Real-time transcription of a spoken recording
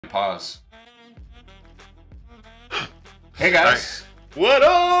Pause. Hey guys, what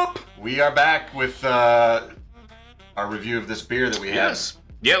up? We are back with our review of this beer that we have.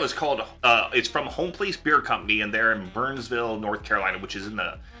 Yeah, it was called. It's from Homeplace Beer Company, and they're in Burnsville, North Carolina, which is in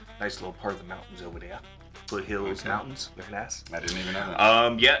the nice little part of the mountains over there. Foothills Mountains. Very nice. I didn't even know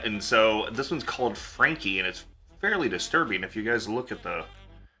that. Yeah, and so this one's called Frankie, and it's fairly disturbing. If you guys look at the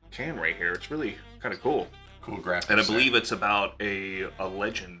can right here, it's really kind of cool. Cool graphics. And I believe it's about a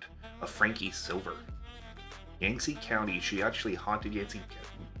legend of Frankie Silver. Yancey County. She actually haunted Yancey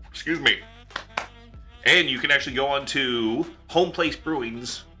County. Excuse me. And you can actually go on to Homeplace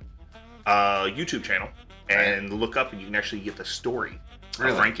Brewing's YouTube channel and look up, and you can actually get the story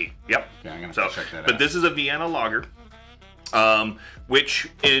of Frankie. Yep. Yeah, I'm gonna check that out. But this is a Vienna lager, which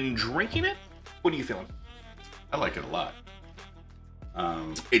in drinking it, what are you feeling? I like it a lot.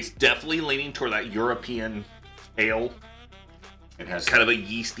 It's definitely leaning toward that European ale. It has kind of a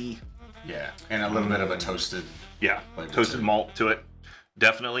yeasty. Yeah, and a little bit of a toasted. Yeah, toasted malt to it.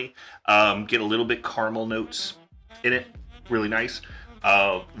 Definitely. Get a little bit caramel notes in it. Really nice.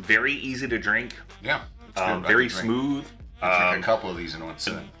 Very easy to drink. Yeah. Very smooth. Drink a couple of these in one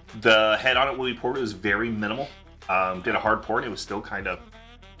sitting. The head on it when we poured it was very minimal. Did a hard pour and it was still kind of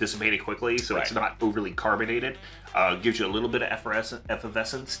dissipated quickly, so it's not overly carbonated. Gives you a little bit of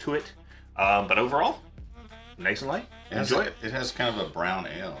effervescence to it. But overall, nice and light. Enjoy it. It has kind of a brown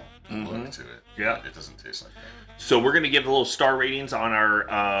ale look to it. Yeah. It doesn't taste like that. So we're going to give a little star ratings on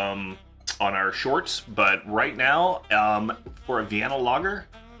our shorts, but right now, for a Vienna lager,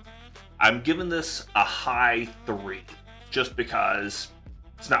 I'm giving this a high 3, just because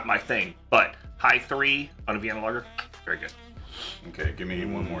it's not my thing. But high 3 on a Vienna lager, very good. Okay, give me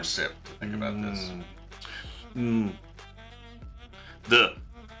one more sip to think about this. The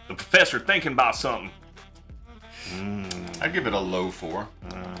professor thinking about something. I'd give it a low 4.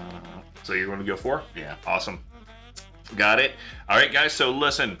 So you're going to go 4? Yeah. Awesome. Got it. All right, guys. So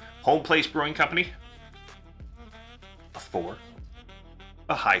listen, Homeplace Brewing Company, a 4,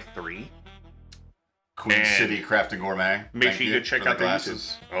 a high 3. Queen City Craft and Gourmet. Make sure you go check out their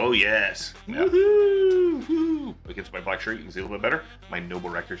glasses. Oh yes. Yep. Woohoo! Against my black shirt, you can see a little bit better. My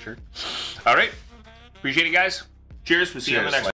Noble Record shirt. All right. Appreciate it, guys. Cheers. We'll see you on the next one.